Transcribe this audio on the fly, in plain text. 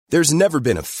There's never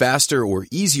been a faster or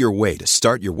easier way to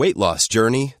start your weight loss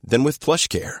journey than with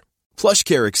PlushCare.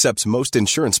 PlushCare accepts most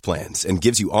insurance plans and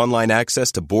gives you online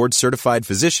access to board-certified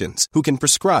physicians who can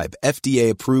prescribe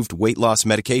FDA-approved weight loss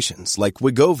medications like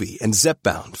Wegovy and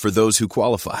Zepbound for those who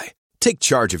qualify. Take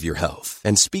charge of your health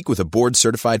and speak with a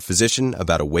board-certified physician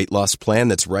about a weight loss plan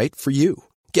that's right for you.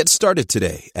 Get started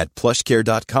today at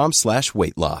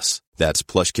plushcare.com/weight loss. That's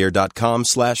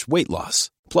plushcare.com/weight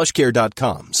loss.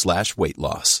 plushcare.com/weight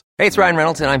loss. Hey, it's Ryan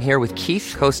Reynolds, and I'm here with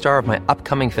Keith, co-star of my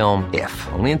upcoming film, If,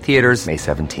 only in theaters May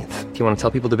 17th. Do you want to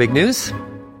tell people the big news?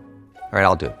 All right,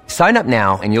 I'll do it. Sign up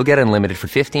now and you'll get unlimited for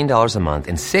 $15 a month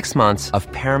and 6 months of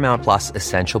Paramount Plus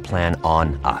Essential Plan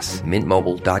on us.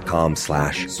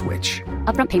 MintMobile.com/switch.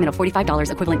 Upfront payment of $45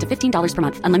 equivalent to $15 per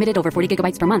month. Unlimited over 40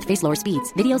 gigabytes per month. Face lower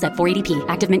speeds. Videos at 480p.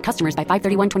 Active Mint customers by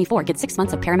 531.24 get 6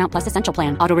 months of Paramount Plus Essential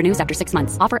Plan. Auto renews after 6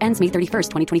 months. Offer ends May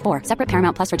 31st, 2024. Separate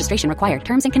Paramount Plus registration required.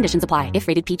 Terms and conditions apply if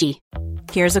rated PG.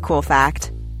 Here's a cool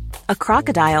fact. A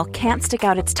crocodile can't stick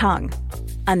out its tongue.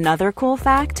 Another cool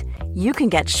fact, you can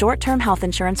get short-term health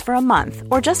insurance for a month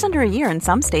or just under a year in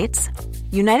some states.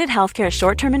 United Healthcare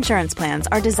short-term insurance plans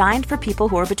are designed for people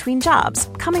who are between jobs,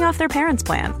 coming off their parents'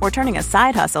 plan, or turning a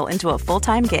side hustle into a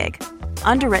full-time gig.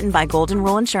 Underwritten by Golden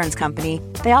Rule Insurance Company,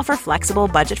 they offer flexible,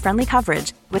 budget-friendly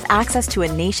coverage with access to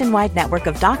a nationwide network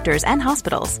of doctors and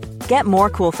hospitals. Get more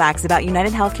cool facts about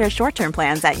United Healthcare short-term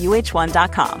plans at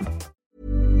uh1.com.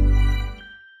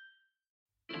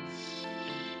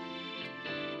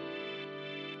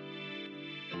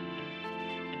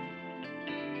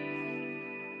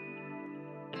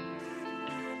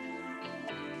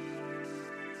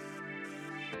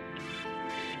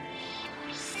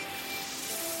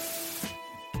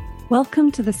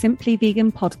 Welcome to the Simply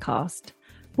Vegan podcast,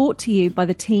 brought to you by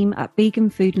the team at Vegan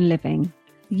Food and Living,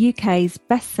 the UK's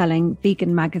best-selling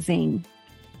vegan magazine.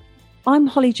 I'm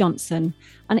Holly Johnson,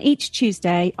 and each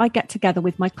Tuesday I get together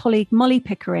with my colleague Molly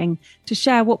Pickering to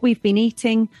share what we've been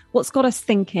eating, what's got us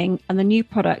thinking, and the new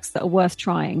products that are worth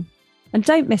trying. And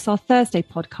don't miss our Thursday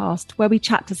podcast, where we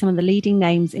chat to some of the leading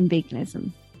names in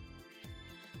veganism.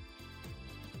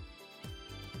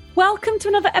 Welcome to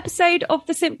another episode of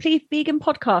the Simply Vegan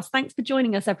podcast. Thanks for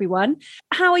joining us, everyone.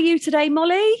 How are you today,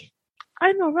 Molly?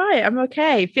 I'm all right. I'm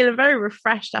okay. Feeling very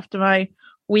refreshed after my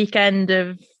weekend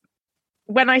of,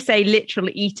 when I say literal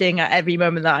eating at every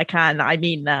moment that I can, I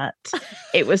mean that.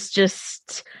 It was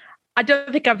just, I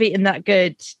don't think I've eaten that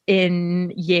good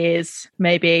in years,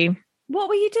 maybe. What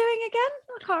were you doing again?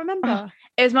 I can't remember.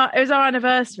 It was our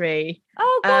anniversary.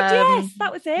 Oh God, yes,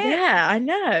 that was it. Yeah, I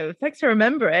know. Thanks for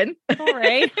remembering.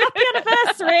 Sorry. Happy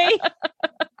anniversary.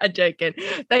 I'm joking.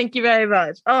 Thank you very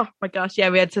much. Oh my gosh, yeah,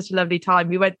 we had such a lovely time.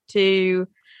 We went to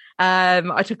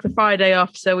I took the Friday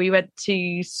off, so we went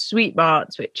to Sweet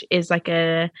Marts, which is like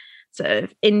a sort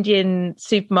of Indian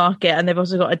supermarket, and they've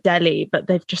also got a deli, but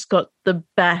they've just got the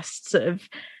best sort of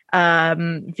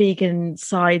vegan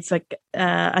sides, like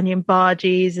onion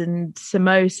bhajis and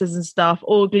samosas and stuff,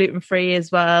 all gluten-free as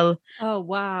well. Oh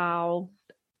wow.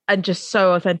 And just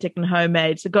so authentic and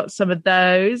homemade. So got some of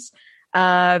those,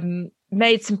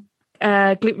 made some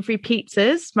gluten-free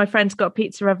pizzas. My friend's got a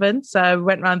pizza oven, so we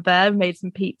went around there, made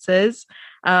some pizzas,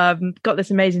 got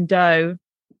this amazing dough,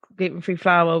 gluten-free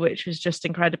flour, which was just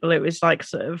incredible. It was like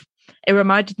sort of, it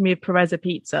reminded me of Pereza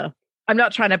pizza. I'm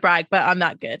not trying to brag, but I'm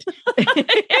that good.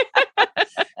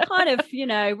 Kind of,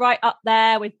 right up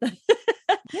there with the...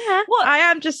 Yeah, what? I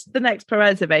am just the next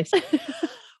Pereza, basically.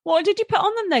 What did you put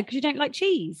on them, though? Because you don't like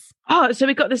cheese. Oh, so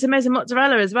we got this amazing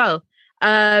mozzarella as well,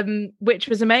 which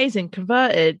was amazing,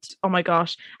 converted. Oh my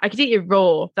gosh, I could eat it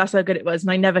raw. That's how good it was.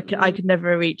 And I could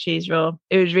never eat cheese raw.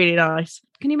 It was really nice.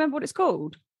 Can you remember what it's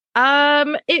called?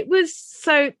 It was,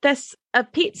 so there's a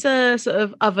pizza sort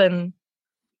of oven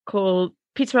called...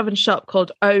 pizza oven shop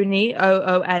called Oni,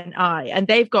 Ooni, and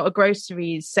they've got a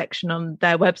groceries section on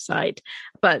their website,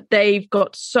 but they've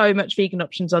got so much vegan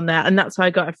options on there, and that's where I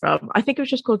got it from. I think it was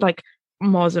just called like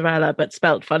mozzarella, but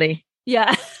spelt funny.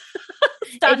 Yeah.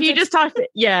 If you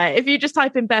just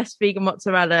type in best vegan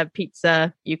mozzarella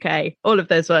pizza UK, all of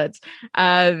those words,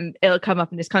 it'll come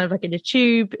up, and it's kind of like in a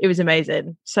tube. It was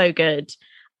amazing, so good.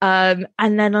 And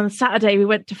then on Saturday we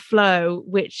went to Flow,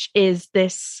 which is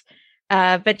this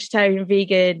vegetarian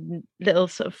vegan little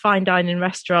sort of fine dining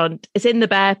restaurant. It's in the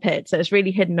Bear Pit, so it's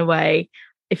really hidden away.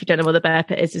 If you don't know what the Bear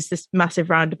Pit is, it's this massive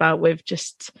roundabout with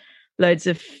just loads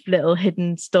of little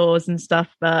hidden stores and stuff,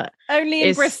 but only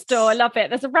in Bristol. I love it.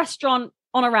 There's a restaurant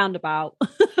on a roundabout.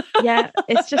 Yeah,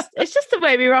 it's just the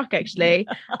way we rock, actually.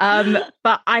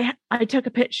 But I took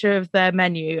a picture of their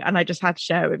menu and I just had to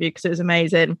share it with you because it was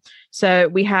amazing. So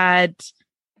we had,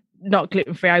 not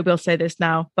gluten-free, I will say this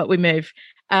now, but we move.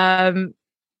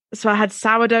 So I had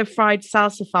sourdough fried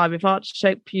salsify with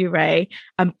artichoke puree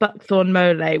and buckthorn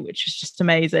mole, which was just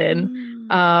amazing.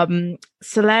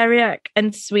 Celeriac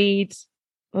and Swede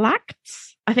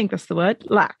lacts. I think that's the word.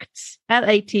 Lacts.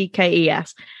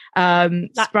 Latkes.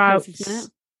 Sprouts.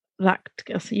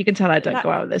 Lactose. You can tell I don't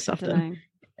go out with this often.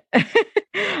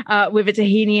 With a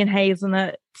tahini and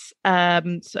hazelnut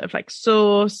sort of like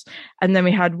sauce. And then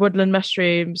we had woodland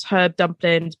mushrooms, herb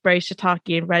dumplings, braised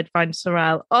shiitake and red vine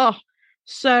sorrel. Oh,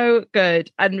 so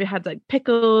good. And we had like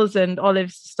pickles and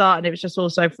olives to start, and it was just all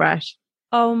so fresh.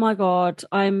 Oh my God.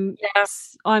 I'm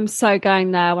so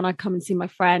going there when I come and see my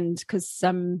friend, because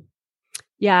I'm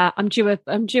due a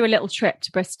little trip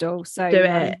to Bristol. So do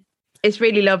it. It's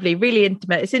really lovely, really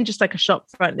intimate. It's in just like a shop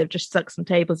front. They've just stuck some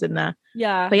tables in there.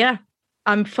 Yeah. But yeah,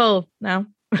 I'm full now.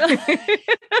 So am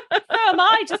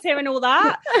I, just hearing all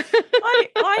that.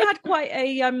 I had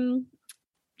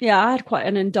quite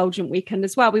an indulgent weekend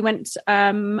as well. We went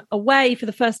away for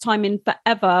the first time in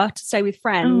forever to stay with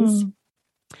friends.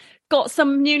 Got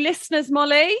some new listeners,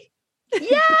 Molly.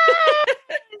 Yes,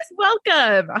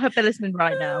 welcome. I hope they're listening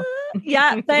right now.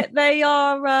 Yeah, they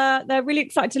are. They're really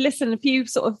excited to listen. A few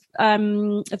sort of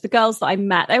the girls that I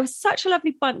met, they were such a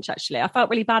lovely bunch. Actually, I felt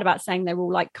really bad about saying they were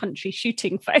all like country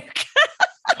shooting folk.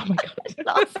 Oh my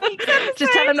God.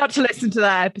 Just tell them not to listen to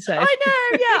that episode. I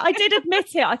know, yeah. I did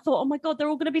admit it. I thought, oh my God, they're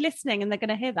all going to be listening and they're going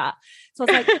to hear that. So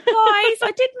I was like, guys,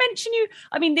 I did mention you.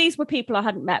 I mean, these were people I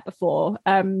hadn't met before.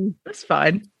 That's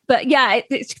fine. But yeah,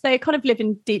 they kind of live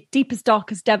in deep as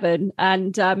dark as Devon.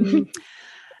 And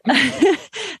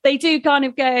they do kind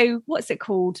of go, what's it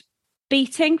called?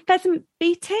 Pheasant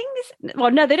beating?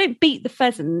 Well, no, they don't beat the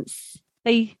pheasants.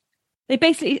 They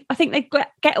basically, I think they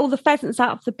get all the pheasants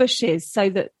out of the bushes so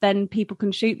that then people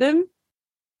can shoot them.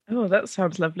 Oh, that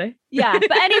sounds lovely. Yeah,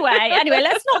 but anyway,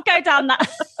 let's not go down that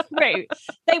route.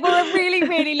 They were a really,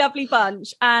 really lovely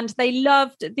bunch, and they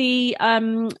loved the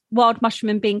wild mushroom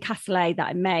and bean cassoulet that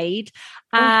I made.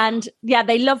 And yeah,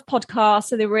 they love podcasts,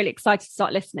 so they were really excited to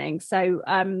start listening. So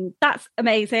that's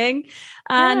amazing.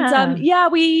 And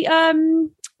we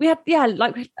had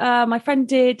my friend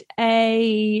did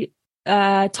a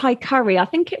Thai curry. I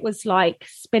think it was like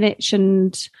spinach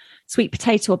and sweet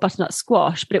potato or butternut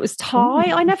squash, but it was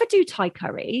Thai. I never do Thai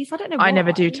curries. I don't know why. I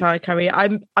never do Thai curry.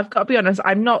 I've got to be honest,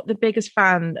 I'm not the biggest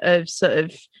fan of sort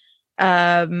of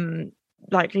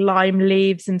like lime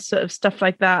leaves and sort of stuff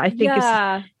like that. I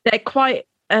think they're quite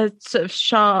a sort of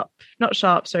sour,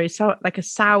 like a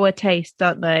sour taste,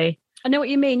 aren't they? I know what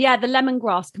you mean. Yeah, the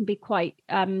lemongrass can be quite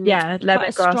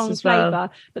lemongrass as well.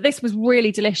 Flavor, but this was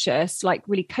really delicious, like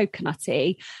really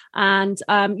coconutty, and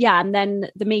and then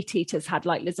the meat eaters had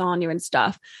like lasagna and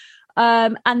stuff,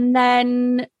 and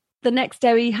then the next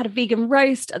day we had a vegan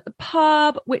roast at the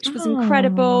pub, which was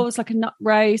incredible. It was like a nut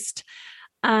roast,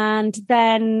 and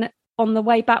then on the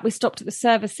way back we stopped at the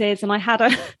services, and I had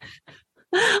a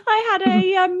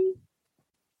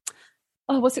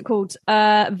what's it called?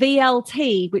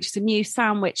 VLT, which is a new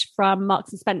sandwich from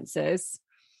Marks and Spencer's.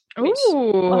 I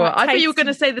thought you were going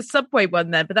to say the Subway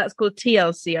one then, but that's called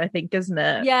TLC, I think, isn't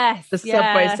it? Yes. The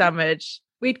Subway sandwich.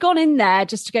 We'd gone in there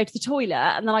just to go to the toilet,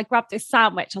 and then I grabbed this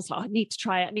sandwich. I was like, I need to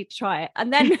try it.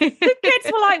 And then the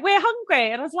kids were like, we're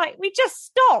hungry. And I was like, we just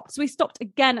stopped. So we stopped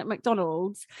again at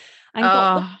McDonald's and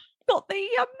got the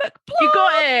McPlant. You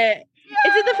got it.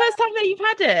 Yeah. Is it the first time that you've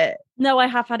had it? No, I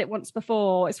have had it once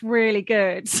before. It's really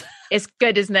good. It's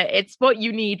good, isn't it? It's what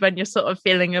you need when you're sort of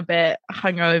feeling a bit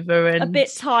hungover and a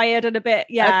bit tired and a bit.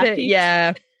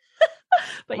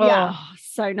 But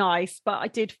so nice. But I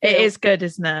did feel it is good,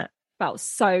 isn't it? Felt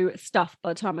so stuffed by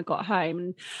the time I got home.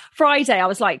 And Friday I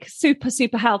was like super,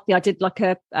 super healthy. I did like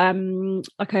a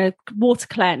water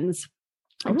cleanse.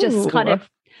 Just kind of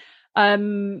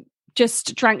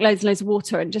just drank loads and loads of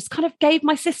water and just kind of gave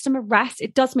my system a rest.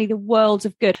 It does me the world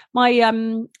of good. My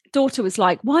daughter was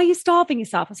like, why are you starving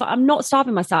yourself? I was like, I'm not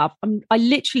starving myself. I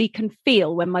literally can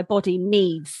feel when my body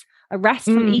needs a rest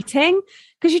from eating,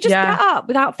 because you just get up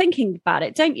without thinking about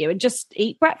it, don't you? And just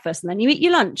eat breakfast, and then you eat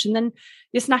your lunch, and then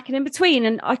you're snacking in between.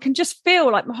 And I can just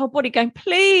feel like my whole body going,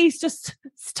 please just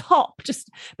stop. Just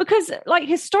because like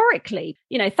historically,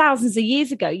 thousands of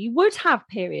years ago, you would have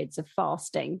periods of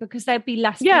fasting because there'd be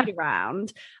less food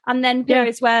around, and then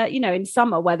periods where, in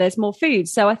summer where there's more food.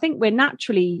 So I think we're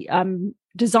naturally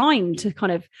designed to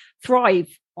kind of thrive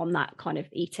on that kind of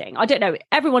eating. I don't know.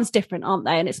 Everyone's different, aren't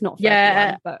they? And it's not for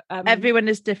everyone, but everyone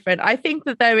is different. I think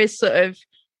that there is sort of,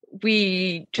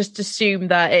 we just assume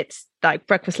that it's like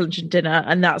breakfast, lunch and dinner,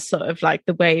 and that's sort of like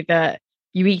the way that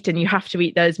you eat, and you have to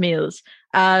eat those meals.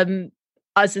 As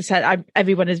I said,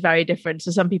 everyone is very different.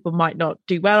 So some people might not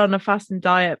do well on a fasting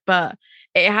diet, but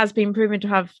it has been proven to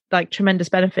have like tremendous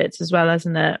benefits as well,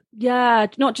 hasn't it? Yeah,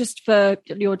 not just for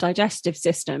your digestive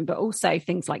system, but also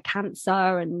things like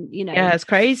cancer and, you know. Yeah, it's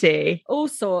crazy. All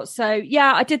sorts. So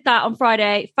yeah, I did that on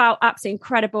Friday. It felt absolutely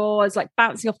incredible. I was like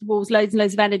bouncing off the walls, loads and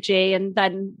loads of energy. And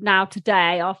then now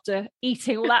today, after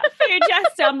eating all that food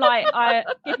yesterday, I'm like,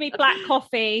 give me black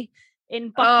coffee in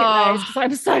bucket loads because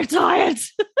I'm so tired.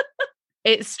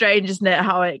 It's strange, isn't it,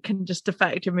 how it can just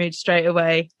affect your mood straight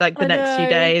away, like the next few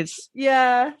days.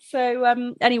 Yeah.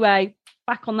 So anyway,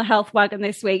 back on the health wagon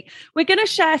this week. We're going to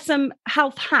share some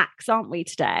health hacks, aren't we,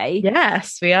 today?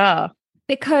 Yes, we are.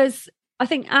 Because I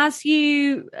think as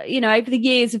you know, over the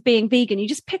years of being vegan, you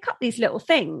just pick up these little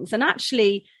things and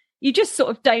actually you just sort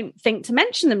of don't think to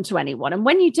mention them to anyone. And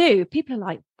when you do, people are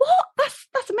like, what?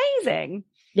 That's amazing.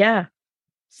 Yeah.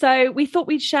 So we thought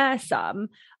we'd share some.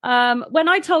 When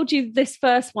I told you this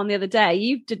first one the other day,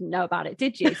 you didn't know about it,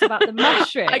 did you? It's about the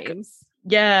mushrooms.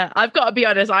 I've got to be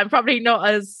honest. I'm probably not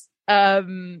as I've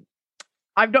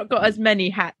not got as many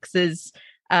hacks as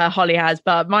Holly has,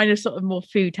 but mine are sort of more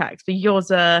food hacks. But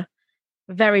yours are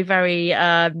very, very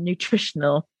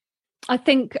nutritional. I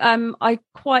think I'm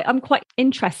quite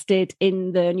interested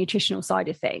in the nutritional side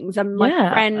of things, and my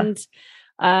friend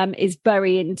is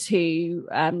very into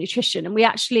nutrition, and we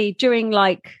actually during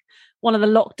like one of the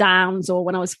lockdowns or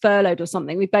when I was furloughed or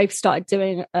something, we both started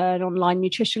doing an online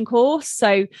nutrition course. So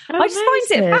I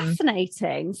just find it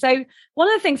fascinating. So one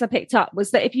of the things I picked up was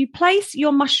that if you place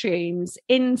your mushrooms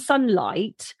in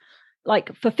sunlight,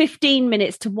 like for 15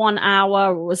 minutes to 1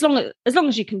 hour, or as long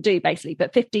as you can do basically,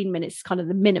 but 15 minutes is kind of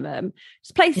the minimum,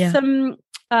 just place them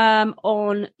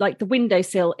on like the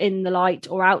windowsill in the light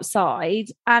or outside,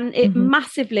 and it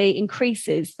massively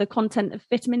increases the content of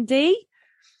vitamin D.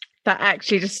 That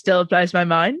actually just still blows my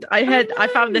mind. I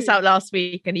found this out last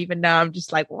week, and even now I'm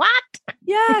just like, what?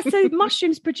 Yeah, so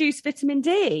mushrooms produce vitamin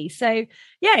D. So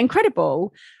yeah,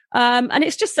 incredible. And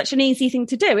it's just such an easy thing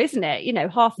to do, isn't it? You know,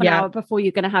 half an hour before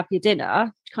you're going to have your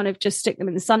dinner, kind of just stick them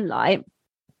in the sunlight.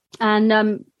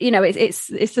 And you know, it's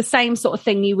the same sort of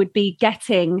thing you would be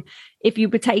getting if you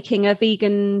were taking a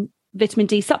vegan vitamin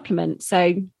D supplement.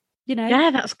 So, you know,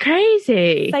 yeah, that's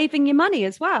crazy. Saving your money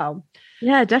as well.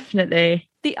 Yeah, definitely.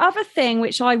 The other thing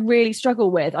which I really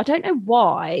struggle with, I don't know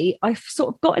why, I've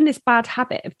sort of got in this bad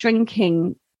habit of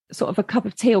drinking sort of a cup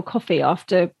of tea or coffee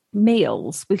after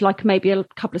meals with like maybe a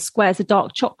couple of squares of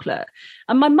dark chocolate.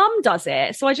 And my mum does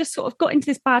it. So I just sort of got into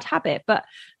this bad habit. But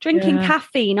drinking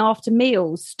caffeine after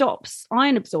meals stops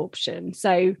iron absorption.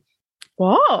 So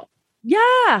what?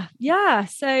 Yeah.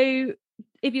 So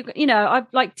if you know, I've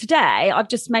like today, I've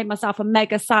just made myself a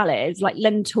mega salad, like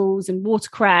lentils and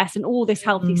watercress and all this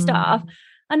healthy stuff.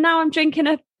 And now I'm drinking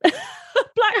a black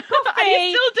coffee. Are you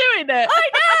still doing it? I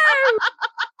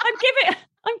know.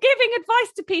 I'm giving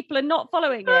advice to people and not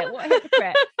following it. What a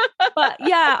hypocrite. But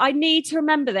yeah, I need to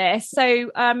remember this.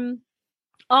 So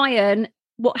iron,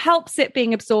 what helps it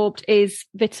being absorbed is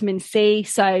vitamin C.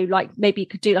 So like maybe you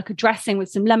could do like a dressing with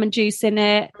some lemon juice in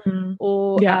it,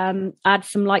 or add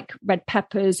some like red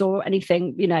peppers or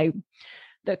anything, you know,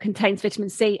 that contains vitamin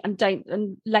C,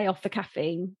 and lay off the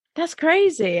caffeine. That's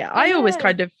crazy. Yeah. I always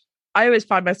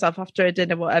find myself after a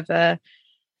dinner, whatever,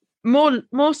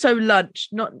 more so lunch,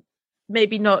 not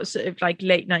sort of like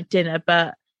late night dinner,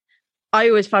 but I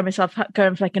always find myself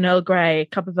going for like a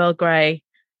cup of Earl Grey,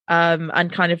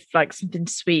 and kind of like something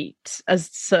sweet as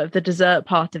sort of the dessert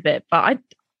part of it. But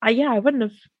I wouldn't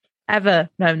have ever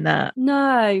known that.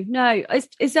 No.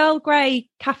 Is Earl Grey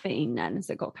caffeine then? Has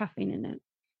it got caffeine in it?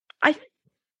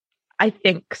 I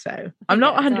think so. I'm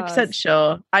not 100%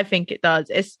 sure. I think it does.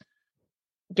 It's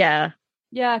yeah.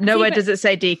 Nowhere does it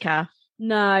say decaf.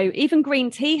 No, even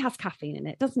green tea has caffeine in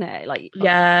it, doesn't it? Like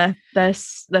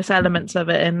there's elements of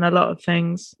it in a lot of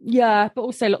things. Yeah, but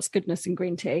also lots of goodness in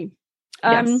green tea.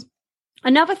 Yes.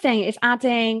 Another thing is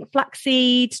adding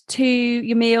flaxseed to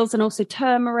your meals and also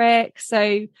turmeric.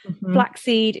 So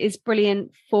flaxseed is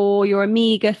brilliant for your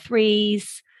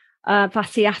omega-3s,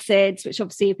 fatty acids, which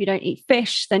obviously if you don't eat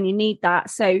fish, then you need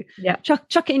that. So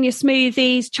chuck it in your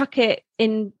smoothies, chuck it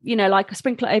in, you know, like a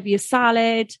sprinkle it over your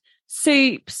salad,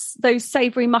 soups, those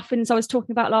savoury muffins I was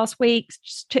talking about last week,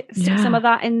 just stick some of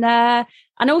that in there.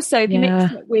 And also if you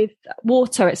mix it with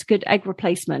water, it's a good egg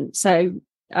replacement. So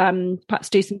perhaps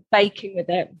do some baking with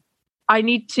it. I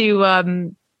need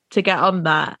to get on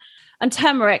that. And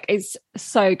turmeric is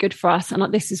so good for us,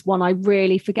 and this is one I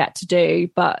really forget to do,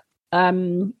 but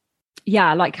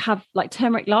like have like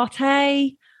turmeric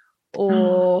latte,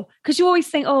 or because you always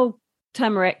think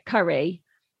turmeric curry,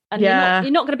 and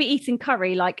you're not going to be eating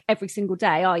curry like every single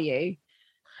day, are you?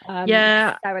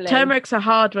 Turmeric's a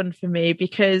hard one for me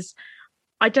because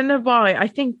I don't know why. I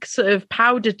think sort of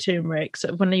powdered turmeric,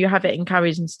 sort of when you have it in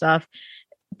curries and stuff,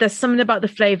 there's something about the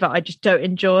flavor I just don't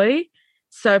enjoy.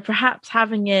 So perhaps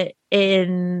having it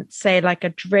in, say, like a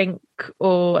drink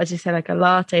or, as you say, like a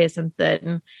latte or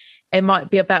something, it might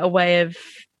be a better way of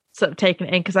sort of taking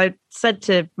it in. Because I said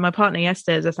to my partner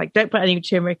yesterday, I was like, don't put any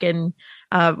turmeric in.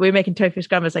 We were making tofu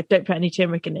scrambles, like, don't put any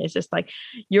turmeric in it. It's just like,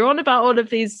 you're on about all of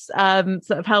these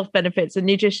sort of health benefits and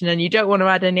nutrition, and you don't want to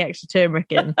add any extra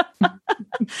turmeric in.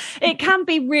 It can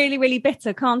be really, really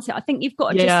bitter, can't it? I think you've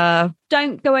got to just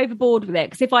don't go overboard with it.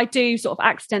 Because if I do sort of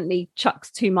accidentally chuck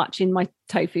too much in my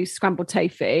tofu, scrambled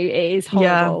tofu, it is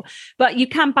horrible. But you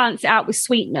can balance it out with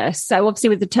sweetness. So obviously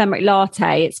with the turmeric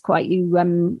latte, it's quite, you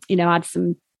add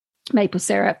some maple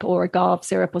syrup or agave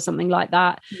syrup or something like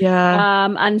that.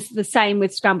 And the same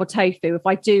with scrambled tofu. If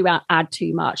I do add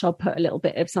too much, I'll put a little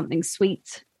bit of something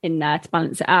sweet in there to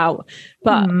balance it out.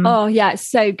 But it's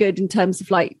so good in terms of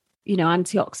like,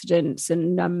 antioxidants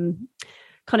and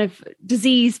kind of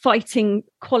disease fighting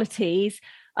qualities.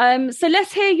 So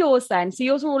let's hear yours then. So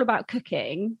yours are all about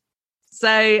cooking.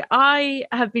 So I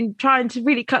have been trying to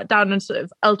really cut down on sort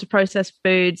of ultra processed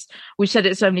foods. We've said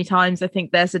it so many times. I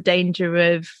think there's a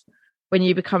danger of, when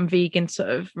you become vegan, sort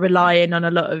of relying on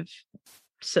a lot of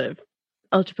sort of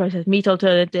ultra processed meat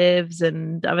alternatives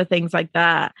and other things like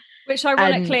that. Which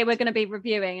ironically we're going to be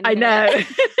reviewing. I know.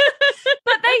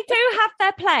 But they do have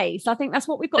their place. I think that's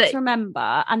what we've got to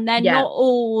remember. And they're not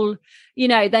all,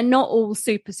 they're not all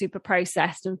super, super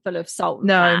processed and full of salt and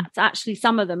fats. Actually,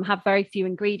 some of them have very few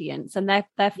ingredients and they're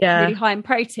really high in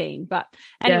protein. But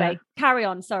anyway, carry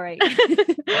on. Sorry.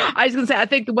 I was going to say, I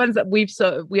think the ones that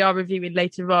we are reviewing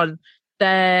later on,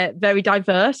 they're very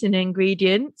diverse in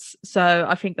ingredients. So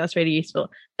I think that's really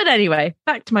useful. But anyway,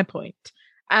 back to my point.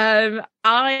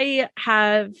 I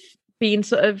have been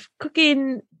sort of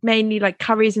cooking mainly like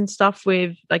curries and stuff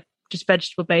with like just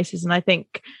vegetable bases. And I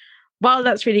think while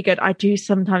that's really good, I do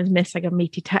sometimes miss like a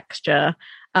meaty texture.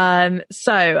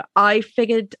 So I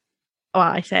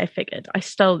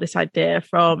stole this idea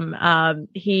from,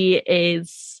 he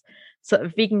is sort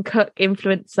of vegan cook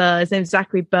influencer. His name's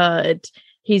Zachary Bird.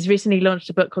 He's recently launched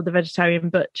a book called The Vegetarian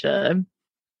Butcher.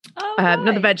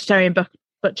 Not The Vegetarian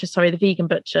Butcher, sorry, The Vegan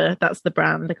Butcher. That's the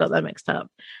brand. I got that mixed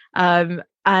up.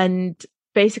 And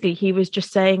basically he was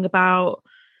just saying about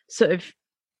sort of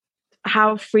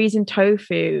how freezing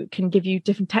tofu can give you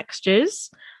different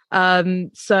textures.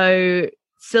 So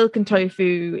silken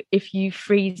tofu, if you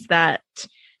freeze that,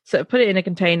 sort of put it in a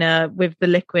container with the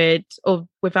liquid or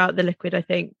without the liquid, I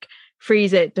think,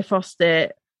 freeze it, defrost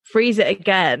it, freeze it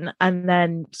again, and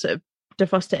then sort of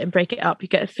defrost it and break it up, you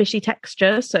get a fishy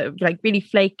texture, so like really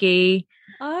flaky.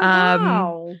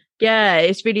 Wow. Yeah,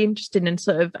 it's really interesting. And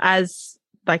sort of as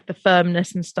like the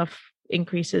firmness and stuff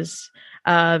increases,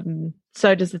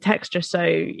 so does the texture. So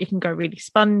it can go really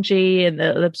spongy and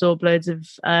it'll absorb loads of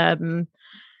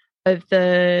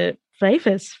the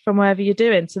flavors from wherever you're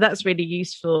doing. So that's really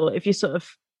useful if you're sort of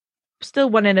still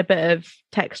wanting a bit of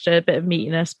texture, a bit of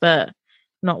meatiness, but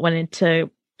not wanting to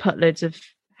put loads of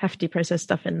hefty processed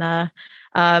stuff in there.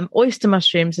 Oyster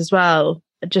mushrooms as well,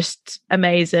 just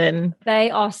amazing.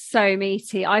 They are so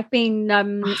meaty. I've been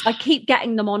I keep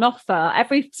getting them on offer.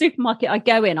 Every supermarket I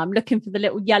go in, I'm looking for the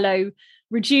little yellow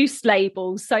reduced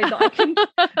labels so that I can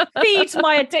feed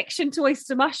my addiction to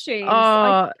oyster mushrooms.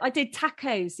 I did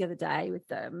tacos the other day with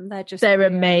them. They're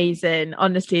amazing.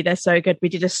 Honestly, they're so good. We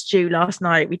did a stew last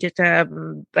night. We did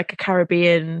like a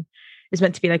Caribbean, it's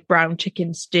meant to be like brown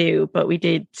chicken stew, but we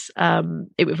did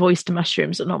it with oyster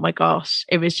mushrooms, and oh my gosh,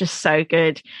 it was just so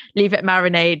good. Leave it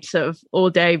marinate sort of all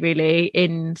day really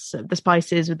in sort of the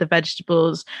spices with the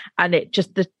vegetables, and it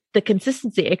just the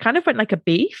consistency, it kind of went like a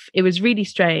beef. It was really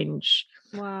strange.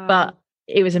 Wow. But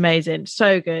it was amazing,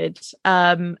 so good.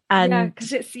 And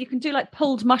because you can do like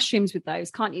pulled mushrooms with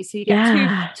those, can't you? So you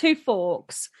get two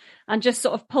forks and just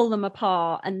sort of pull them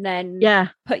apart and then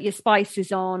put your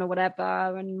spices on or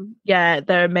whatever. And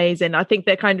they're amazing. I think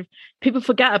they're kind of, people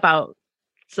forget about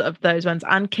sort of those ones,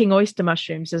 and king oyster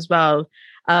mushrooms as well.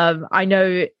 I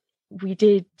know we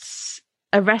did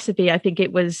a recipe, I think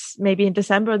it was maybe in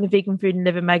December, on the Vegan Food and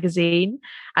Living magazine,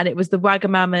 and it was the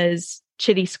Wagamama's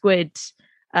chili squid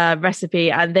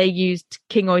recipe, and they used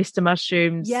king oyster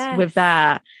mushrooms with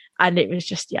that, and it was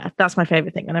just that's my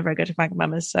favorite thing whenever I go to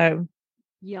Wagamama's. So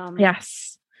yum.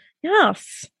 yes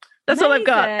that's amazing. All I've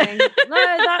got.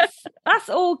 No, that's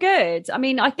all good. I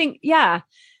mean, I think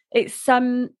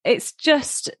it's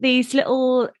just these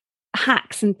little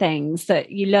hacks and things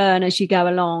that you learn as you go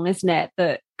along, isn't it,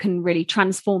 that can really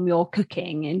transform your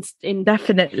cooking in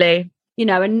definitely,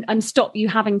 and stop you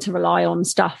having to rely on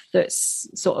stuff that's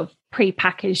sort of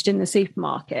pre-packaged in the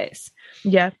supermarkets.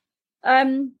 Yeah.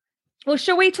 Well,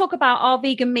 shall we talk about our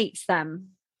vegan meats then?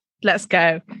 Let's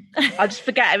go. I'll just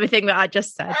forget everything that I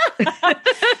just said.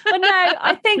 Well, no,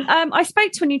 I think I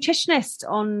spoke to a nutritionist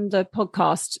on the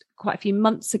podcast quite a few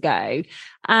months ago,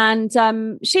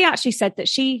 and she actually said that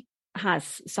she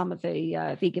has some of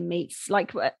the vegan meats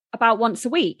like about once a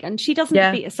week, and she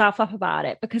doesn't beat herself up about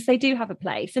it because they do have a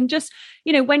place. And just,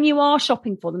 you know, when you are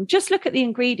shopping for them, just look at the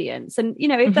ingredients, and, you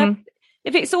know,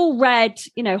 if it's all red,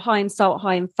 you know, high in salt,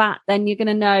 high in fat, then you're going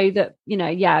to know that, you know,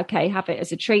 okay, have it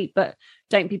as a treat, but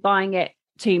don't be buying it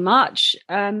too much.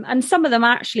 And some of them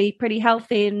are actually pretty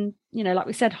healthy and, you know, like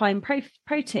we said, high in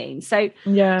protein. So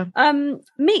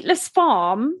Meatless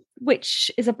Farm, which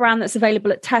is a brand that's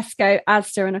available at Tesco,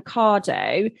 Asda and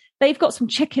Ocado, they've got some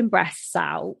chicken breasts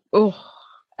out. They're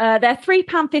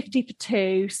 £3.50 for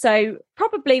two. So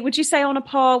probably, would you say, on a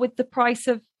par with the price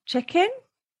of chicken?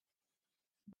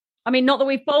 I mean, not that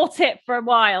we've bought it for a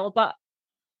while, but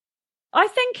I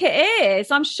think it is.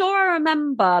 I'm sure I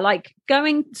remember like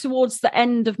going towards the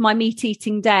end of my meat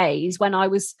eating days when I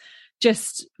was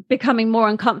just becoming more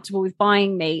uncomfortable with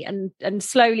buying meat and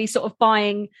slowly sort of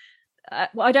buying.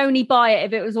 I'd only buy it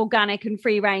if it was organic and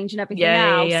free range and everything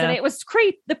else. Yeah. And it was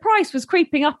the price was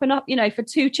creeping up and up, you know, for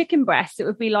two chicken breasts, it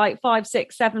would be like 5,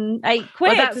 6, 7, 8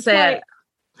 quid. Well, that's it.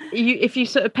 If you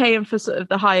sort of pay them for sort of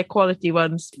the higher quality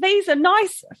ones. These are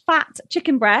nice fat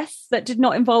chicken breasts that did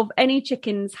not involve any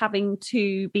chickens having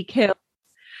to be killed,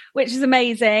 which is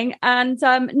amazing. And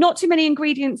not too many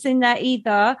ingredients in there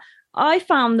either. I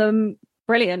found them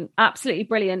brilliant, absolutely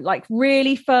brilliant, like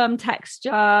really firm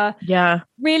texture. Yeah.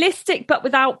 Realistic, but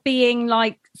without being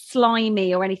like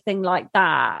slimy or anything like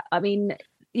that. I mean,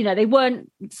 you know, they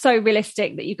weren't so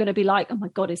realistic that you're going to be like, oh my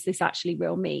God, is this actually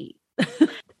real meat?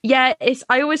 Yeah,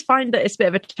 I always find that it's a bit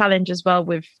of a challenge as well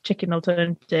with chicken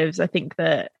alternatives. I think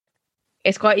that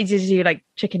it's quite easy to do like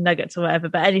chicken nuggets or whatever,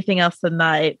 but anything else than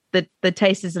that, the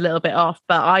taste is a little bit off.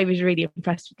 But I was really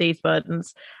impressed with these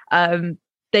ones.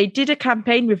 They did a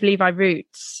campaign with Levi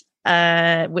Roots,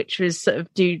 which was sort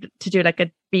of to do like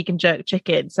a vegan jerk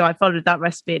chicken. So I followed that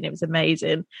recipe and it was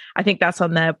amazing. I think that's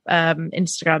on their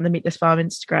Instagram, the Meatless Farm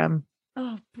Instagram.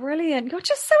 Oh, brilliant. You're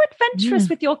just so adventurous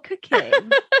with your cooking.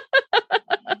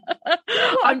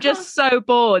 I'm just so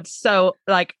bored so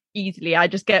like easily. I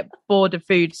just get bored of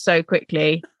food so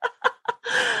quickly.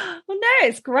 Well, no,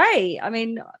 it's great. I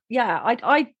mean, yeah,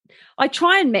 I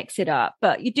try and mix it up,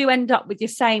 but you do end up with your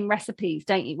same recipes,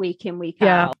 don't you, week in, week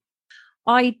out.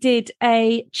 I did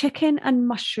a chicken and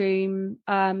mushroom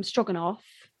stroganoff.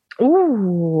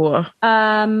 Ooh.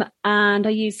 And I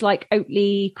used like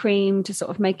Oatly cream to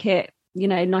sort of make it, you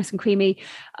know, nice and creamy.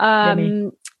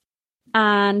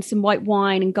 And some white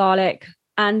wine and garlic.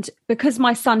 And because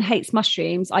my son hates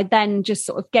mushrooms, I then just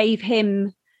sort of gave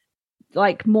him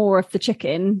like more of the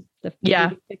chicken,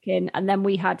 chicken, and then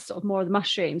we had sort of more of the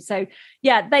mushrooms. So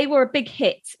yeah, they were a big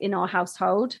hit in our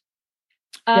household.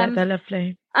 Yeah, they're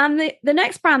lovely. And the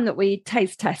next brand that we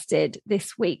taste tested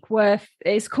this week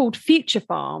is called Future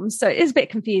Farms. So it is a bit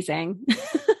confusing.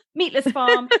 Meatless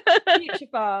Farm, Future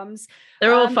Farms.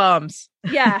 They're all farms.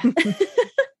 Yeah.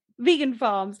 Vegan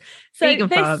farms. So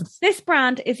this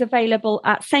brand is available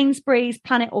at Sainsbury's,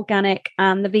 Planet Organic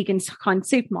and the Vegan Kind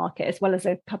supermarket, as well as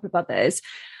a couple of others.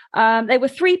 They were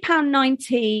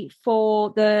 £3.90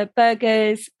 for the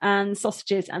burgers and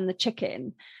sausages and the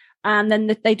chicken. And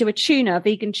then they do a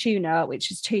vegan tuna,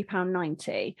 which is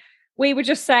 £2.90. We were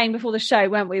just saying before the show,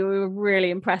 weren't we? We were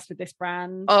really impressed with this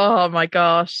brand. Oh my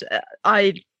gosh.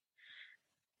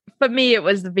 For me, it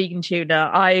was the vegan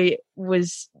tuna.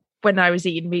 When I was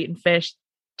eating meat and fish,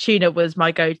 tuna was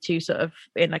my go-to, sort of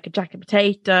in like a jacket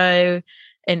potato,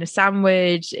 in a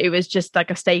sandwich. It was just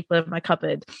like a staple in my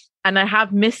cupboard. And I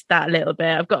have missed that a little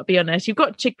bit. I've got to be honest. You've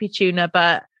got chickpea tuna,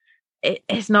 but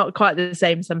it's not quite the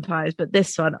same sometimes. But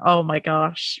this one, oh my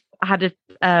gosh. I just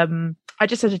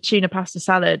had a tuna pasta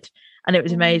salad and it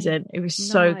was amazing. It was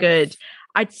so good.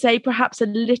 I'd say perhaps a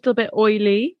little bit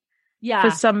oily. Yeah.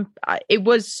 For some, it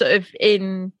was sort of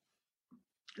in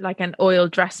like an oil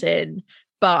dressing,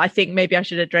 but I think maybe I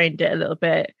should have drained it a little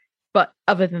bit. But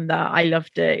other than that, I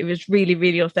loved it. It was really,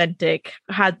 really authentic.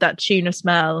 Had that tuna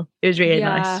smell. It was really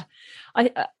nice.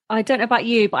 I don't know about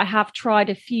you, but I have tried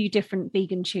a few different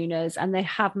vegan tunas and they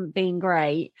haven't been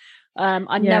great.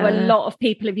 I know a lot of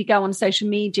people, if you go on social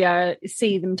media,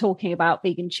 see them talking about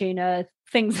vegan tuna.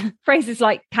 Phrases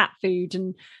like cat food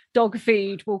and dog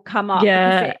food will come up.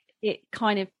 Yeah. It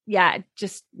kind of,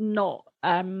 just not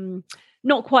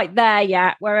quite there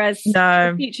yet. Whereas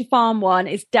the Future Farm one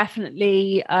is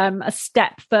definitely a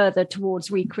step further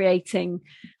towards recreating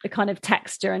the kind of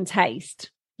texture and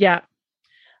taste. Yeah.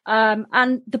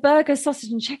 And the burger,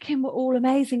 sausage and chicken were all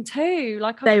amazing too.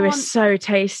 They were so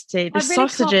tasty. The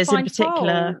sausages in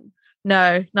particular. fault.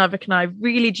 No, neither can I.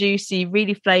 Really juicy,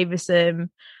 really flavoursome.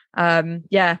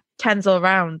 10s all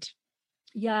round.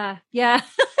 Yeah. You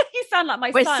sound like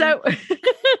my We're son.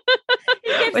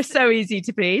 We're so easy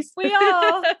to please. We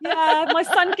are. Yeah. My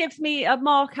son gives me a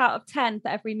mark out of 10 for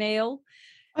every meal.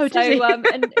 Oh, so,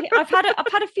 and I've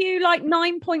had a few like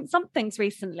 9 point somethings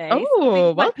recently.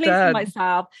 Oh, well pleased with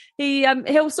myself.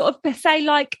 He'll sort of say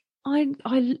like, I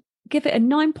give it a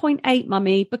 9.8,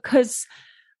 mummy, because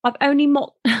I've only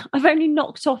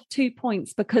knocked off 2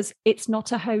 points because it's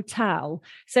not a hotel.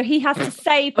 So he has to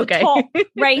save the top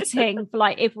rating for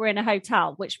like if we're in a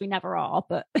hotel, which we never are,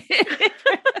 but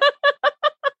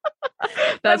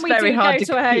that's very hard to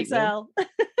go to a hotel.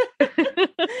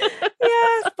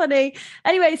 Yeah, it's funny.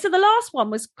 Anyway, so the last one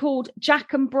was called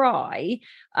Jack and Bry.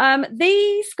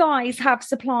 These guys have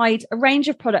supplied a range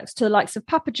of products to the likes of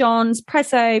Papa John's,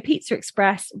 Prezzo, Pizza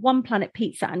Express, One Planet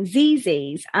Pizza, and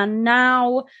Zzz's. And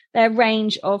now their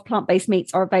range of plant-based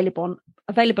meats are available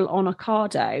on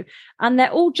Ocado, and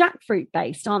they're all jackfruit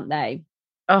based, aren't they?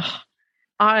 Oh,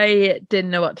 I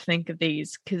didn't know what to think of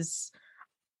these because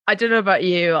I don't know about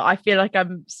you. I feel like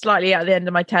I'm slightly at the end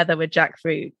of my tether with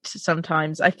jackfruit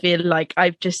sometimes. I feel like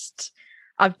I've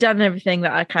done everything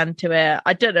that I can to it.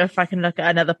 I don't know if I can look at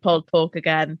another pulled pork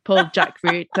again, pulled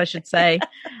jackfruit, I should say.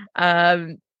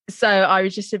 So I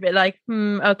was just a bit like,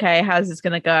 okay, how's this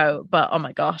going to go? But oh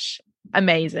my gosh,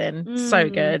 amazing. So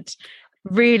good.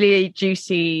 Really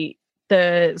juicy.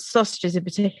 The sausages in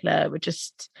particular were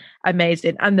just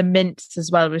amazing. And the mince as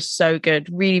well was so good.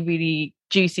 Really, really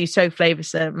juicy, so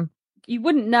flavoursome. You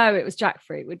wouldn't know it was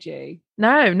jackfruit, would you?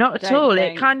 No, not at all.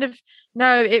 It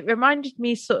it reminded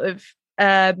me sort of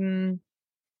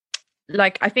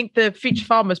like I think the Future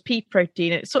Farmers pea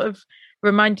protein. It sort of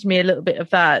reminded me a little bit of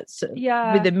that.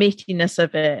 With the meatiness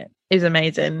of it. Is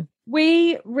amazing.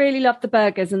 We really love the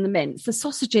burgers and the mince. The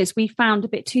sausages we found a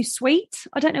bit too sweet.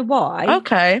 I don't know why.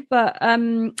 Okay. But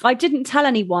I didn't tell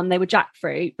anyone they were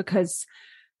jackfruit because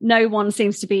no one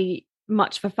seems to be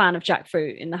much of a fan of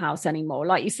jackfruit in the house anymore.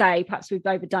 Like you say, perhaps we've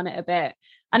overdone it a bit.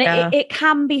 And it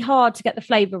can be hard to get the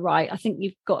flavour right. I think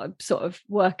you've got to sort of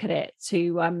work at it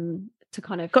to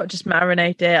kind of... Got to just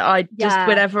marinate it.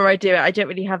 Whenever I do it, I don't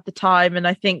really have the time. And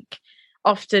I think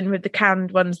often with the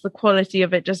canned ones, the quality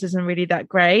of it just isn't really that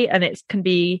great. And it can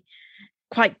be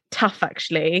quite tough,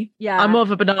 actually. Yeah. I'm more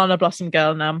of a banana blossom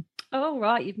girl now. Oh,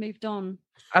 right. You've moved on.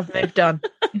 I've moved on.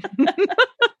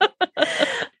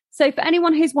 So for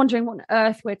anyone who's wondering what on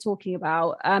earth we're talking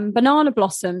about, banana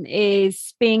blossom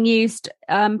is being used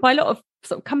by a lot of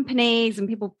sort of companies and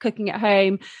people cooking at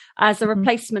home as a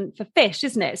replacement for fish,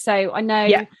 isn't it? So I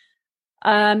know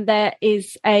there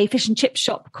is a fish and chip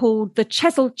shop called the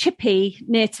Chesil Chippy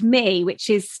near to me, which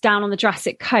is down on the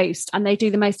Jurassic Coast, and they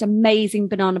do the most amazing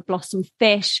banana blossom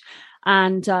fish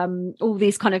and all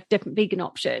these kind of different vegan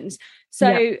options.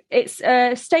 So it's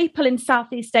a staple in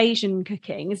Southeast Asian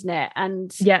cooking, isn't it? And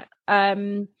you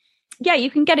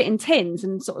can get it in tins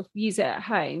and sort of use it at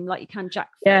home like you can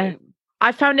jackfruit. Yeah.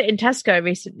 I found it in Tesco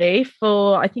recently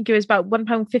for, I think it was about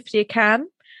 £1.50 a can.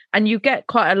 And you get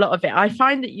quite a lot of it. I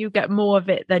find that you get more of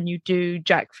it than you do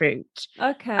jackfruit.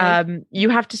 Okay. You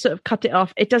have to sort of cut it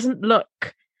off. It doesn't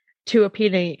look too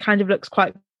appealing. It kind of looks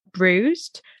quite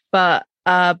bruised, but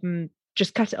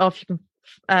just cut it off. You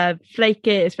can flake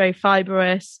it. It's very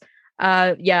fibrous.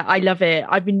 I love it.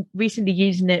 I've been recently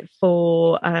using it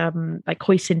for like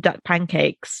hoisin duck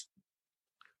pancakes.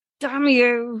 Damn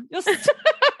you.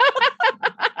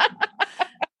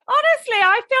 Honestly,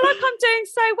 I feel like I'm doing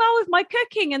so well with my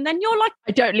cooking, and then you're like,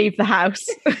 I don't leave the house.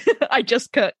 I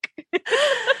just cook.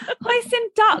 hoisin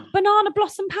duck banana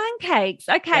blossom pancakes.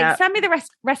 Okay, send me the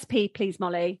recipe, please,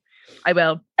 Molly. I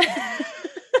will.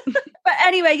 But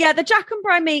anyway, the Jack and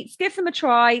Bry meats, give them a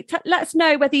try. Let us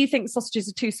know whether you think sausages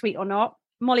are too sweet or not.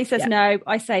 Molly says no.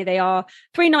 I say they are.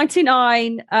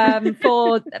 $3.99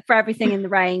 for everything in the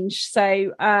range.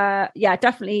 So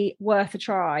definitely worth a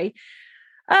try.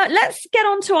 Let's get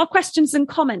on to our questions and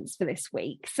comments for this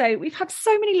week. So we've had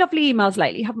so many lovely emails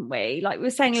lately, haven't we? Like we were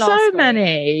saying last week.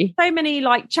 So many,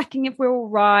 like checking if we're all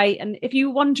right. And if you're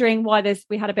wondering why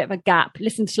we had a bit of a gap,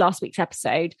 listen to last week's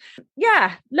episode.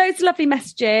 Yeah, loads of lovely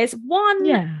messages.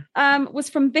 One was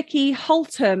from Vicky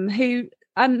Holtham, who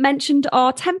mentioned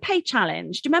our tempeh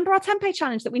challenge. Do you remember our tempeh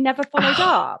challenge that we never followed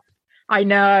up? I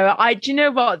know. Do you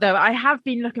know what, though? I have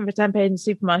been looking for tempeh in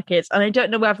supermarkets, and I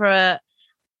don't know whether...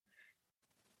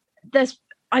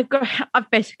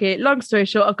 I've basically, long story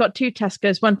short, I've got 2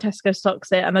 Tesco's. One Tesco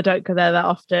stocks it and I don't go there that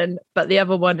often, but the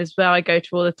other one is where I go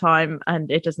to all the time and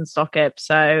it doesn't stock it.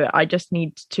 So I just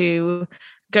need to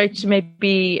go to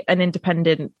maybe an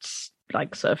independent,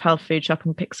 like sort of health food shop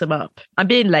and pick some up. I'm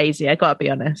being lazy, I gotta be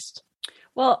honest.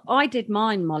 Well, I did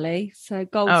mine, Molly, so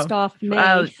gold star for me.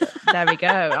 Well, there we go.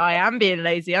 I am being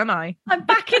lazy, aren't I? I'm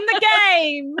back in the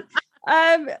game.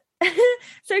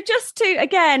 So just to,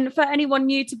 again, for anyone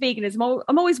new to veganism,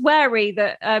 I'm always wary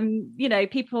that,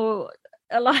 people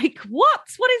are like, what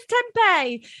is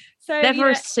tempeh? So never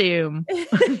assume.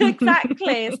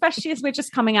 Exactly, especially as we're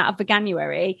just coming out of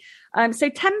Veganuary. So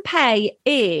tempeh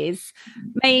is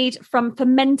made from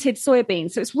fermented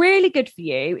soybeans. So it's really good for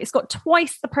you. It's got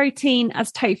twice the protein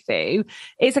as tofu.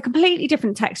 It's a completely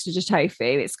different texture to tofu.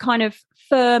 It's kind of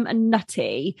firm and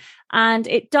nutty. And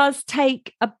it does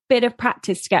take a bit of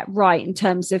practice to get right in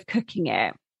terms of cooking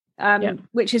it.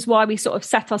 Which is why we sort of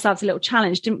set ourselves a little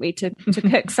challenge, didn't we, to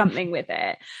cook something with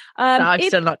it. I've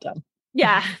still not done.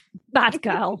 Yeah, bad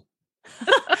girl.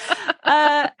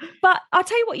 But I'll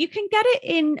tell you what, you can get it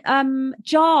in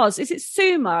jars. Is it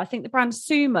Suma? I think the brand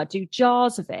Suma do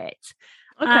jars of it.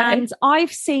 Okay. And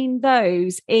I've seen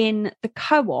those in the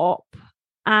Co-op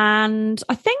and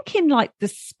I think in like the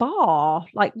Spa,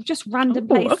 like just random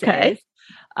places. Okay.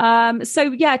 So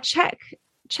yeah, check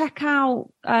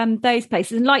out those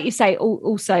places. And like you say,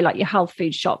 also like your health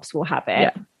food shops will have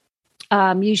it. Yeah.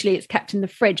 Usually it's kept in the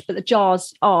fridge, but the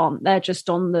jars aren't. They're just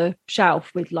on the shelf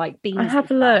with like beans. I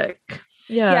have a look.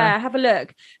 Yeah, have a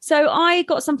look. So I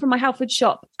got some from my health food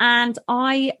shop and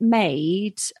I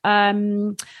made, I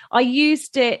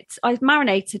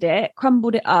marinated it,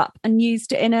 crumbled it up and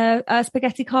used it in a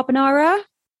spaghetti carbonara.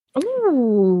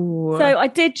 Ooh. So I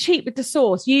did cheat with the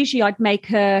sauce. Usually I'd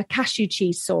make a cashew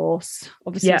cheese sauce,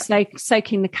 obviously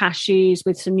soaking the cashews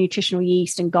with some nutritional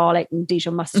yeast and garlic and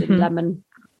Dijon mustard and lemon.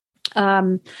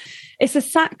 It's a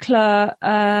Sackler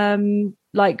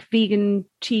like vegan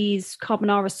cheese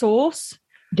carbonara sauce.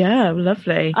 Yeah,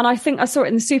 lovely. And I think I saw it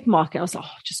in the supermarket. I was like,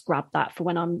 just grab that for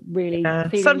when I'm really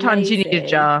feeling sometimes lazy. You need a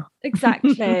jar.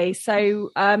 Exactly.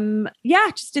 So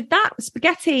just did that with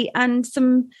spaghetti and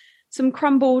some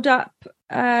crumbled up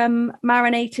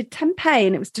marinated tempeh,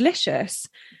 and it was delicious.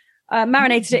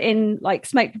 Marinated it in like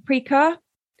smoked paprika.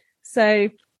 So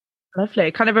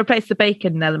lovely. Kind of replace the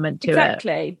bacon element to it.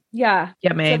 Exactly. Yeah.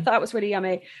 Yummy. So that was really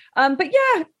yummy. But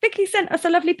yeah, Vicky sent us a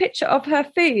lovely picture of her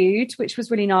food, which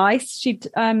was really nice. She'd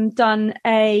done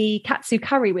a katsu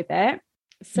curry with it.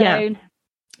 So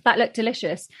that looked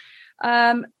delicious.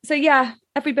 So yeah,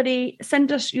 everybody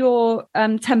send us your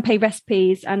tempeh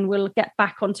recipes and we'll get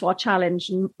back onto our challenge.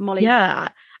 And Molly. Yeah.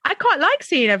 I quite like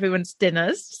seeing everyone's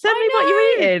dinners. Send me what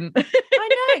you're eating. I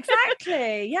know,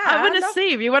 exactly. Yeah. I want to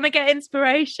see if you want to get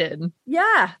inspiration.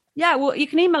 Yeah. Yeah. Well, you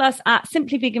can email us at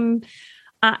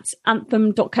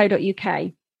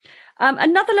simplyvegan@anthem.co.uk.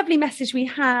 Another lovely message we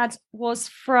had was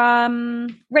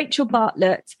from Rachel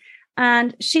Bartlett.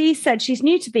 And she said she's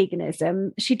new to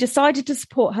veganism. She decided to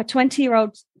support her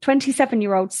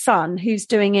 27-year-old son who's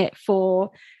doing it for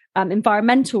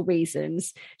environmental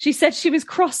reasons. She said she was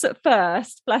cross at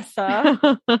first, bless her.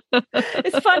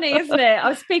 It's funny, isn't it?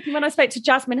 When I spoke to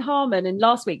Jasmine Harmon in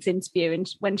last week's interview, and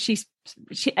when she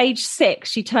aged 6,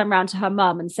 she turned around to her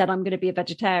mum and said, I'm going to be a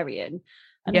vegetarian.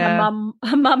 And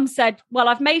her mum said, well,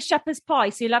 I've made shepherd's pie,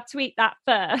 so you'll have to eat that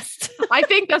first. I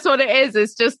think that's what it is.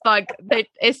 It's just like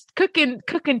it's cooking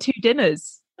 2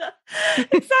 dinners.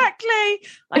 Exactly.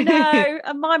 I know.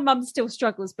 And my mum still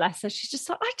struggles, bless her. She's just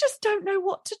like, I just don't know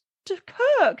what to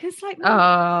cook. It's like,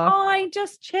 I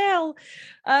just chill.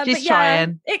 She's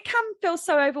trying. It can feel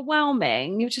so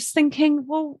overwhelming. You're just thinking,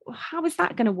 well, how is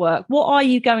that going to work? What are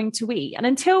you going to eat? And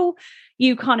until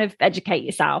you kind of educate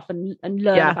yourself and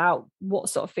learn about what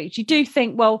sort of foods, you do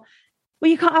think, well,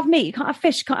 you can't have meat, you can't have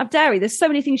fish, you can't have dairy. There's so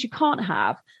many things you can't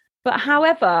have. But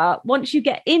however, once you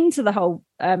get into the whole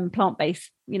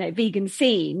plant-based, vegan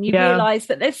scene, you realise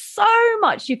that there's so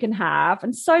much you can have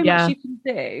and so much you can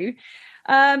do.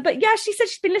 But yeah, she said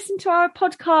she's been listening to our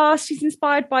podcast. She's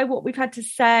inspired by what we've had to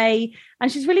say,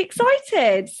 and she's really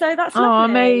excited. So that's lovely. Oh,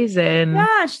 amazing!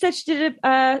 Yeah, she said she did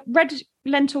a red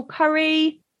lentil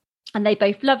curry, and they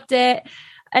both loved it.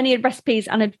 Any recipes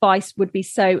and advice would be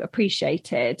so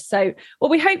appreciated. So, well,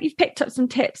 we hope you've picked up some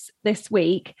tips this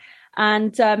week.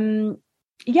 And we've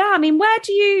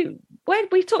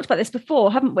talked about this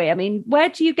before, haven't we? I mean, where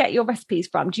do you get your recipes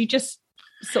from? Do you just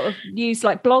sort of use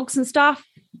like blogs and stuff?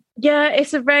 Yeah,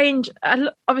 it's a range.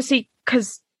 Obviously,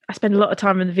 because I spend a lot of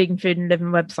time on the Vegan Food and Living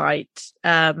website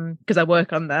because I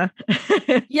work on there.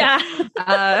 Yeah.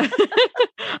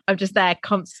 I'm just there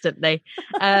constantly.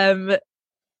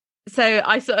 So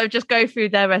I sort of just go through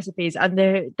their recipes, and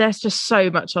there's just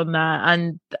so much on there,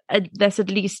 and there's at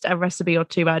least a recipe or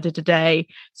two added a day.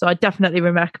 So I definitely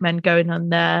recommend going on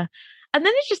there. And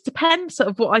then it just depends sort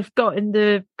of what I've got in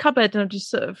the cupboard, and I just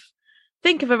sort of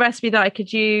think of a recipe that I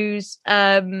could use.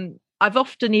 I've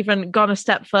often even gone a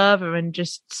step further and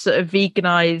just sort of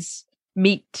veganize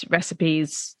meat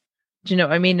recipes. Do you know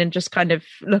what I mean? And just kind of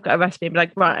look at a recipe and be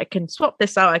like, right, I can swap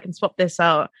this out.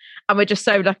 And we're just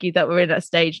so lucky that we're in that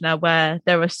stage now where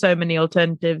there are so many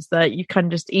alternatives that you can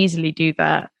just easily do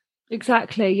that.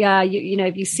 Exactly. Yeah. You know,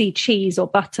 if you see cheese or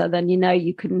butter, then, you know,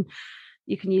 you can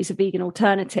use a vegan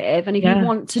alternative. And if you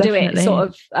want to do it sort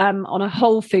of on a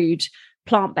whole food,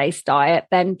 plant-based diet,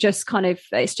 then just kind of,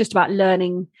 it's just about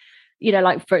learning. You know,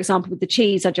 like, for example, with the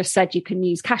cheese, I just said you can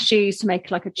use cashews to make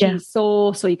like a cheese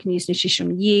sauce, or you can use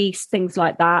nutritional yeast, things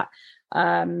like that.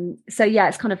 So yeah,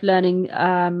 it's kind of learning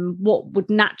what would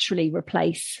naturally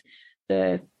replace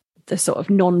the sort of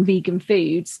non-vegan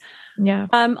foods. Yeah.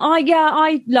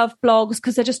 I love blogs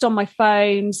because they're just on my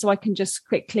phone, so I can just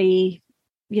quickly,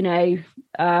 you know,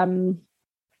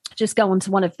 just go onto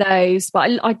one of those.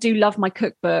 But I do love my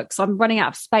cookbooks. I'm running out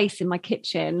of space in my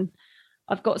kitchen.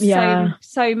 I've got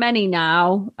so many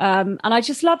now. And I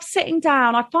just love sitting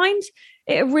down. I find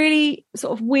it a really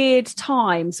sort of weird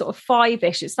time, sort of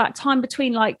 5-ish. It's that time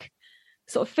between like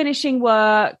sort of finishing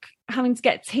work, having to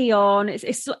get tea on.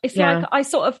 It's like I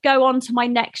sort of go on to my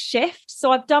next shift.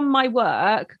 So I've done my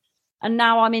work and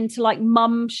now I'm into like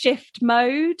mum shift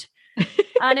mode.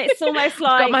 And it's almost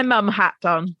like got my mum hat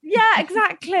on. Yeah,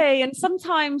 exactly. And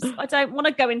sometimes I don't want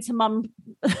to go into mum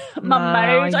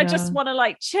mode. I just want to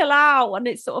like chill out. And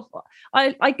it's sort of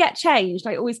I get changed.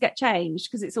 I always get changed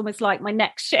because it's almost like my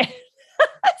next shift.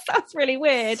 Sounds really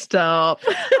weird. Stop.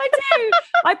 I do.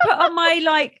 I put on my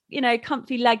like, you know,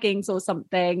 comfy leggings or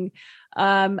something.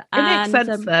 It makes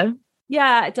sense though.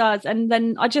 Yeah, it does. And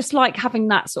then I just like having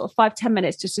that sort of 5-10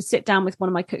 minutes just to sit down with one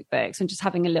of my cookbooks and just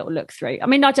having a little look through. I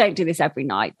mean, I don't do this every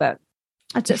night, but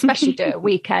I especially do it at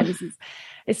weekends.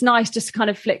 It's nice just to kind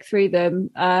of flick through them.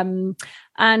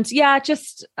 And yeah,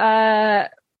 just I've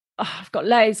got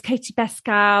loads. Katie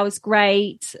Bescow is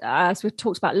great. As we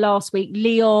talked about last week,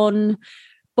 Leon,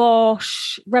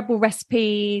 Bosch, Rebel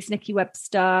Recipes, Nikki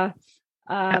Webster,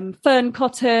 Fern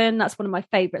Cotton. That's one of my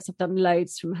favourites. I've done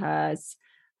loads from hers.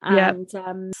 And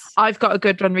I've got a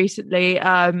good one recently.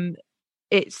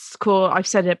 It's called, I've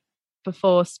said it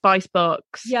before, Spice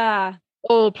Box. Yeah.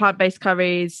 All plant-based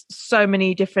curries, so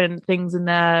many different things in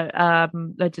there,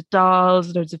 loads of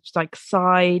dals, loads of like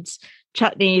sides,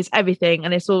 chutneys, everything.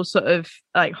 And it's all sort of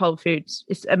like whole foods.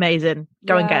 It's amazing.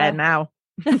 Go and get it now.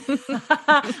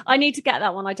 I need to get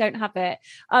that one. I don't have it.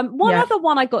 One other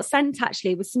one I got sent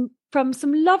actually was from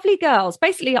some lovely girls.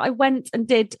 Basically, I went and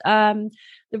did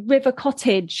the River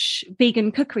Cottage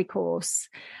vegan cookery course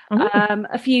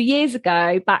a few years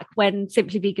ago, back when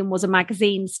Simply Vegan was a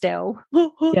magazine still.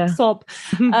 Sob.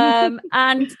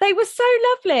 And they were so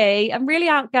lovely and really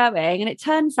outgoing. And it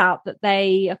turns out that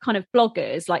they are kind of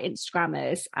bloggers, like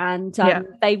Instagrammers, and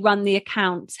they run the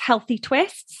account Healthy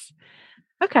Twists.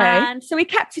 Okay. And so we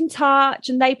kept in touch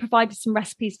and they provided some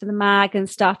recipes for the mag and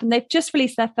stuff. And they've just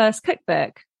released their first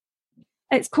cookbook.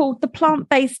 It's called the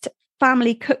Plant-Based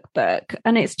Family Cookbook.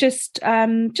 And it's just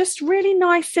really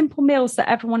nice, simple meals that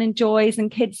everyone enjoys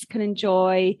and kids can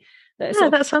enjoy.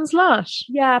 That sounds lush.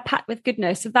 Yeah, packed with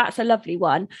goodness. So that's a lovely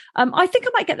one. I think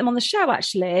I might get them on the show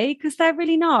actually, because they're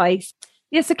really nice.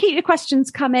 Yeah, so keep your questions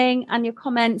coming and your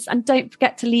comments, and don't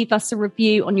forget to leave us a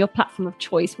review on your platform of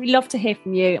choice. We love to hear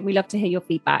from you and we love to hear your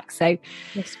feedback. So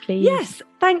yes, please. Yes,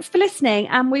 thanks for listening,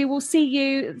 and we will see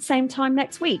you at the same time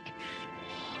next week.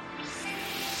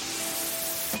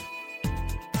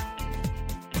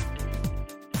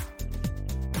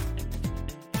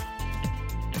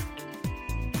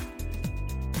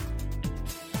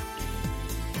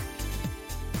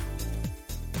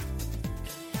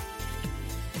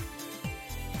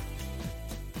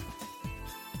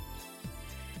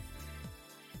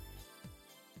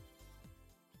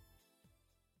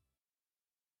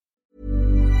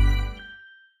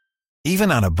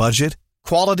 Even on a budget,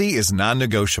 quality is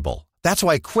non-negotiable. That's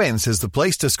why Quince is the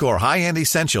place to score high-end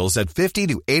essentials at 50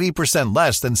 to 80%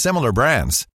 less than similar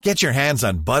brands. Get your hands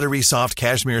on buttery soft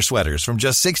cashmere sweaters from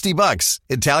just $60,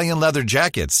 Italian leather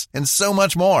jackets, and so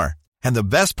much more. And the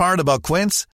best part about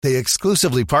Quince, they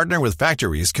exclusively partner with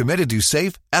factories committed to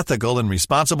safe, ethical, and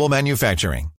responsible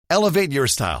manufacturing. Elevate your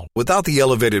style without the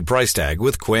elevated price tag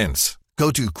with Quince. Go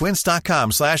to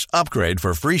quince.com/upgrade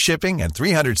for free shipping and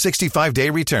 365-day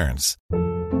returns.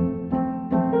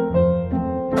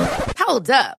 Hold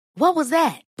up. What was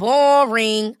that?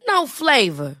 Boring. No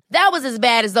flavor. That was as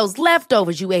bad as those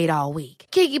leftovers you ate all week.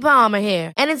 Keke Palmer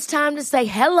here, and it's time to say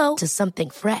hello to something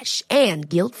fresh and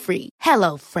guilt-free.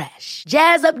 Hello Fresh.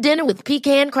 Jazz up dinner with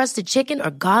pecan-crusted chicken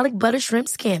or garlic butter shrimp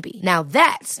scampi. Now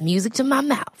that's music to my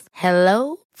mouth.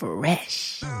 Hello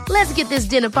Fresh. Let's get this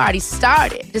dinner party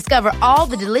started. Discover all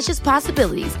the delicious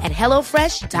possibilities at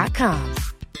HelloFresh.com.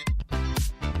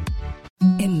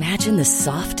 Imagine the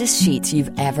softest sheets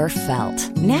you've ever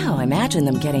felt. Now imagine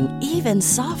them getting even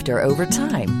softer over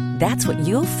time. That's what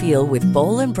you'll feel with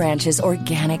Boll & Branch's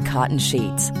organic cotton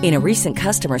sheets. In a recent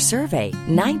customer survey,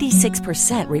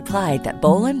 96% replied that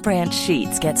Boll & Branch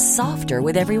sheets get softer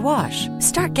with every wash.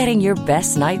 Start getting your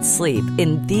best night's sleep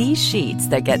in these sheets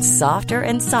that get softer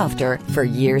and softer for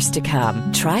years to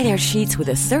come. Try their sheets with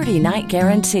a 30-night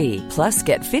guarantee. Plus,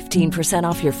 get 15%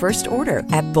 off your first order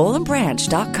at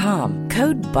bollandbranch.com.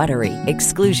 Code BUTTERY.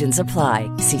 Exclusions apply.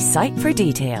 See site for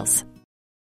details.